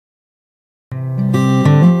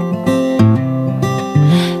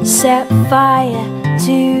Set fire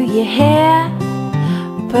to your hair,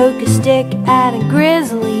 poke a stick at a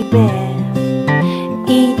grizzly bear.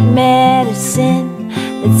 Eat medicine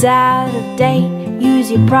that's out of date,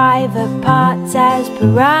 use your private parts as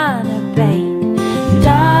piranha bait.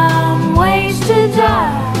 Dumb ways to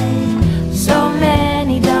die, so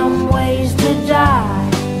many dumb ways to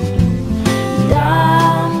die.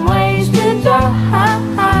 Dumb ways to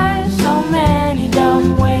die, so many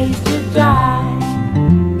dumb ways to die.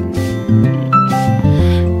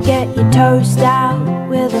 Get your toast out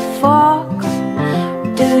with a fork,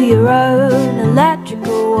 do your own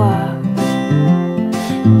electrical work.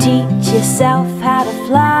 Teach yourself how to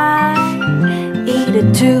fly, eat a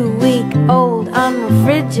 2-week-old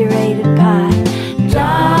unrefrigerated pie.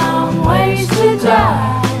 Dumb ways to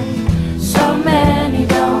die, so many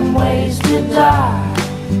dumb ways to die.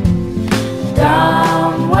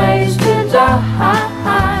 Dumb ways to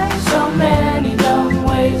die, so many dumb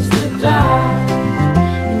ways to die.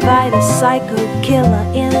 Invite a psycho killer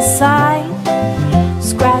inside,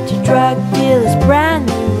 scratch a drug dealer's brand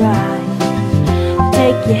new ride.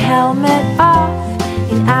 Take your helmet off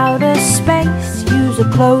in outer space, use a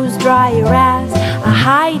clothes dryer as a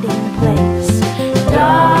hiding place.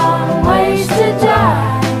 Dumb ways to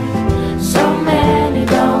die, so many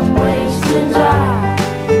dumb ways to die.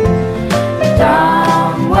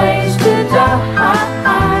 Dumb ways to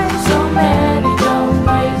die, so many dumb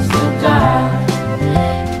ways to die.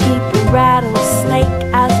 Keep a rattlesnake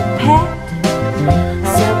as a pet,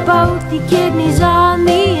 sell both your kidneys on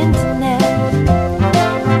the internet.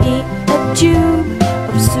 Eat a tube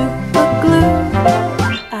of super glue,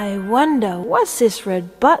 I wonder what's this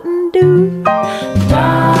red button do?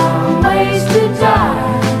 Dumb ways to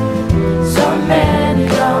die, so many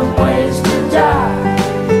dumb ways to die.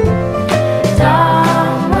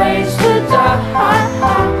 Dumb ways to die,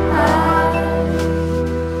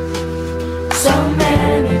 so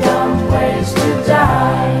many dumb ways to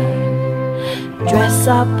die. Dress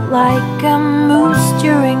up like a moose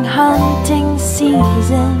during hunting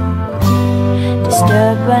season,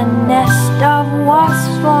 disturb a nest of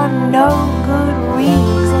wasps for no good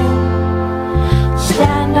reason.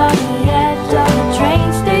 Stand on the edge of a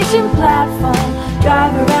train station platform,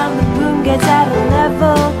 drive around the boom gates at a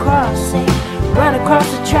level crossing, run across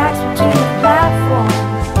the tracks between the platforms.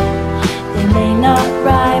 They may not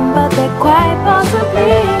rhyme, but they're quite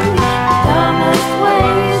possibly the dumbest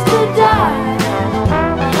ways to die.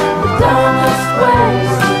 The dumbest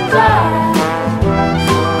ways to die.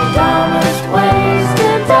 The dumbest ways to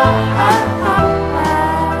die.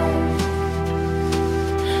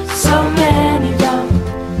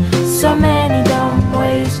 So many dumb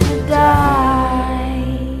ways to die.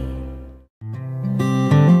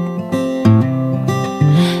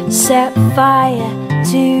 Set fire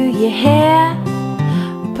to your hair,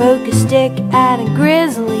 poke a stick at a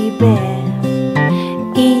grizzly bear.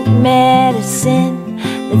 Eat medicine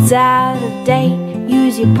that's out of date,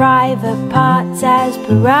 use your private parts as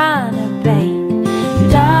piranha bait.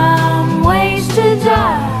 Dumb ways to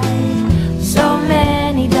die, so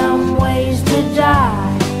many dumb ways to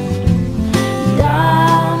die.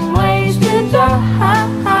 Dumb ways to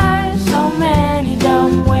die, so many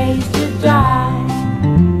dumb ways to die.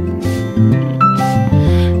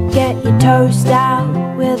 Get your toast out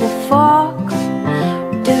with a fork,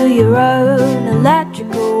 do your own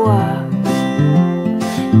electrical work.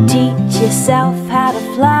 Teach yourself how to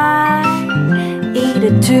fly, eat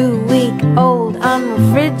a 2-week-old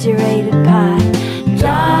unrefrigerated pie.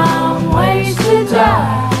 Dumb ways to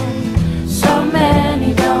die, so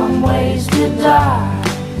many dumb ways to die.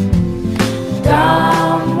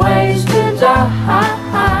 Dumb ways to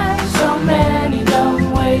die, so many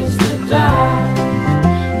dumb ways to die.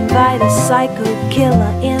 Invite a psycho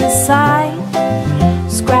killer inside,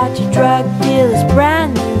 scratch a drug dealer's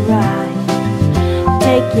brand new ride.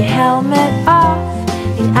 Take your helmet off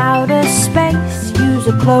in outer space, use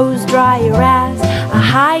a clothes dryer as a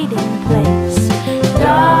hiding place.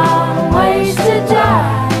 Dumb ways to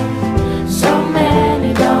die, so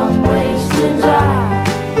many dumb ways to die.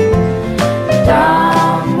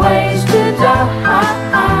 Dumb ways to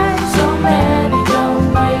die, so many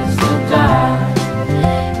dumb ways to die.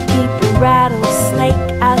 Keep a rattlesnake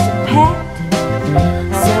as a pet,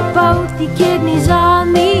 sell both your kidneys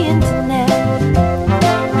on the internet.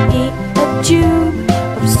 Eat a tube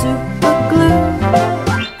of super glue,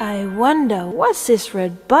 I wonder what's this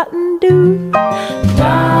red button do?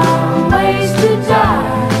 Dumb ways to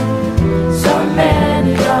die, so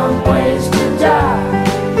many dumb ways to die.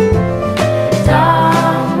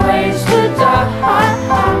 Dumb ways to die,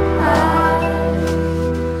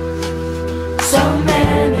 so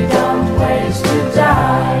many dumb ways to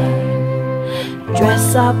die.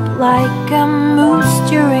 Dress up like a moose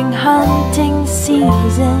during hunting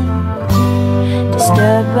season.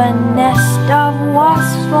 Disturb a nest of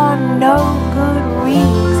wasps for no good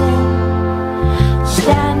reason.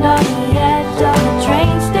 Stand on the edge of a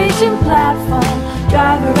train station platform.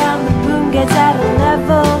 Drive around the boom gates at a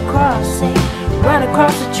level crossing. Run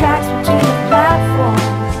across the tracks between the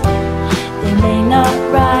platforms. They may not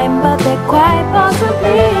rhyme, but they're quite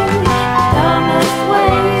possibly the dumbest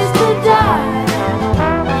ways to die.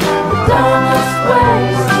 The dumbest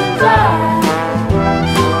ways to die.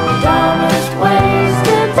 The dumbest ways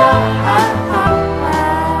to die.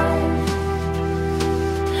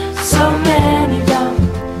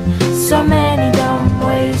 So many dumb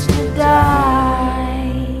ways to die.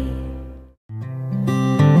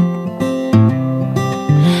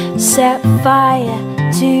 Set fire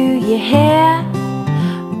to your hair.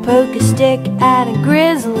 Poke a stick at a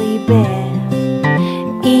grizzly bear.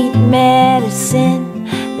 Eat medicine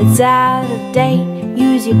that's out of date.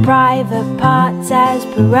 Use your private parts as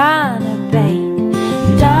piranha bait.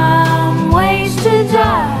 Dumb ways to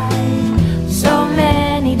die. So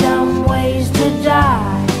many dumb ways to die.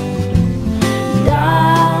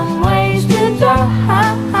 Dumb ways to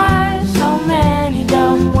die. So many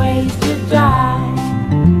dumb ways to die.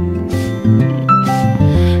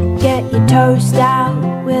 Get your toast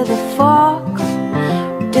out with a fork.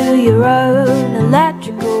 Do your own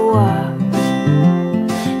electrical work.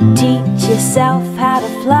 Teach yourself how to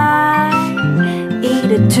fly.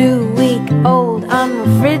 Eat a 2-week-old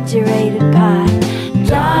unrefrigerated pie.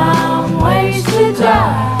 Dumb ways to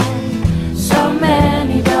die. So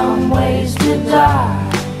many dumb ways to die.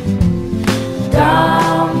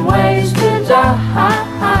 Dumb ways to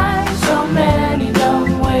die. So many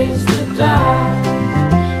dumb ways to die.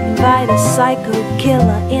 Invite a psycho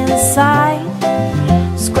killer inside.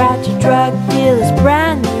 Scratch a drug dealer's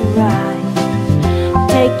brand new ride.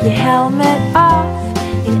 Take your helmet off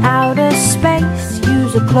in outer space.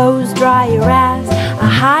 Use a clothes dryer as a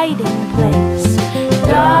hiding place.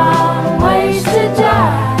 Dumb ways to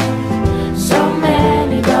die. So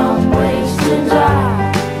many dumb ways to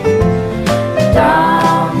die.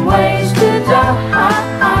 Dumb ways to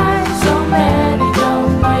die. So many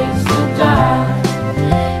dumb ways to die.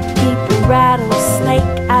 Keep a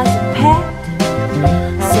rattlesnake as a pet.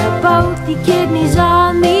 Sell both your kidneys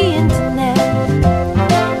on the internet.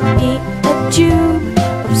 Eat a tube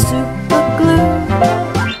of super glue.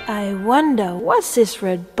 I wonder, what's this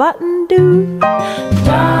red button do?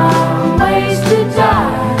 Dumb ways to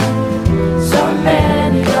die. So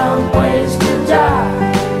many dumb ways to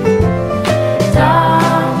die.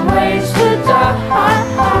 Dumb ways to die.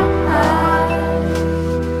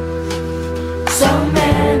 So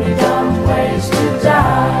many dumb ways to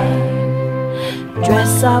die.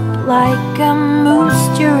 Dress up like a moose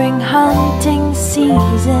during hunting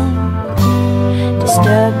season.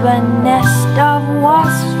 Disturb a nest of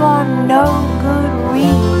wasps for no good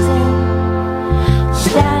reason.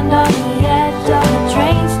 Stand on the edge of a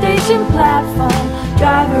train station platform.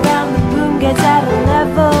 Drive around the boom gates at a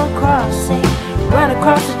level crossing. Run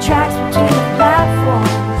across the tracks between the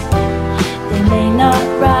platforms. They may not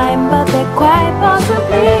rhyme, but they're quite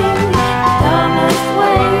possibly the dumbest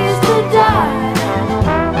ways to die.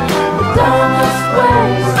 The dumbest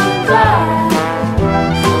ways to die.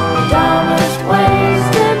 The dumbest ways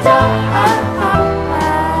to die.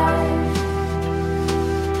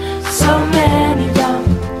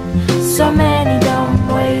 So many dumb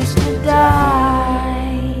ways to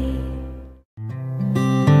die.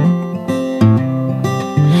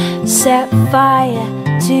 Set fire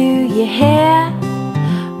to your hair.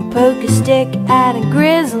 Poke a stick at a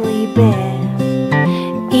grizzly bear.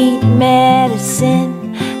 Eat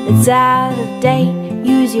medicine that's out of date.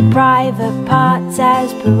 Use your private parts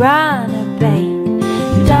as piranha bait.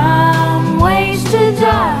 Dumb ways to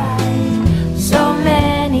die. So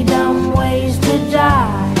many dumb ways to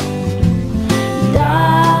die.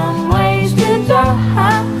 Dumb ways to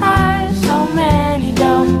die. So many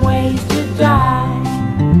dumb ways to die.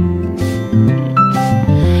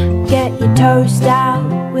 Get your toast out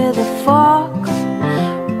with a fork.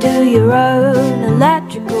 Do your own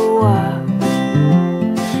electrical work.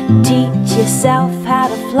 Teach yourself how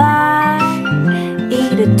to fly.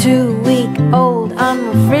 Eat a 2-week-old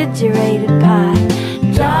unrefrigerated pie.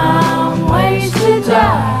 Dumb ways to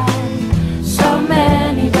die. So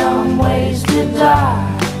many dumb ways to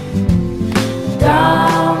die.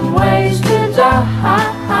 Dumb ways to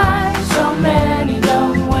die. So many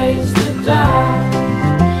dumb ways to die.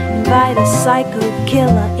 Invite a psycho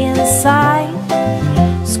killer inside.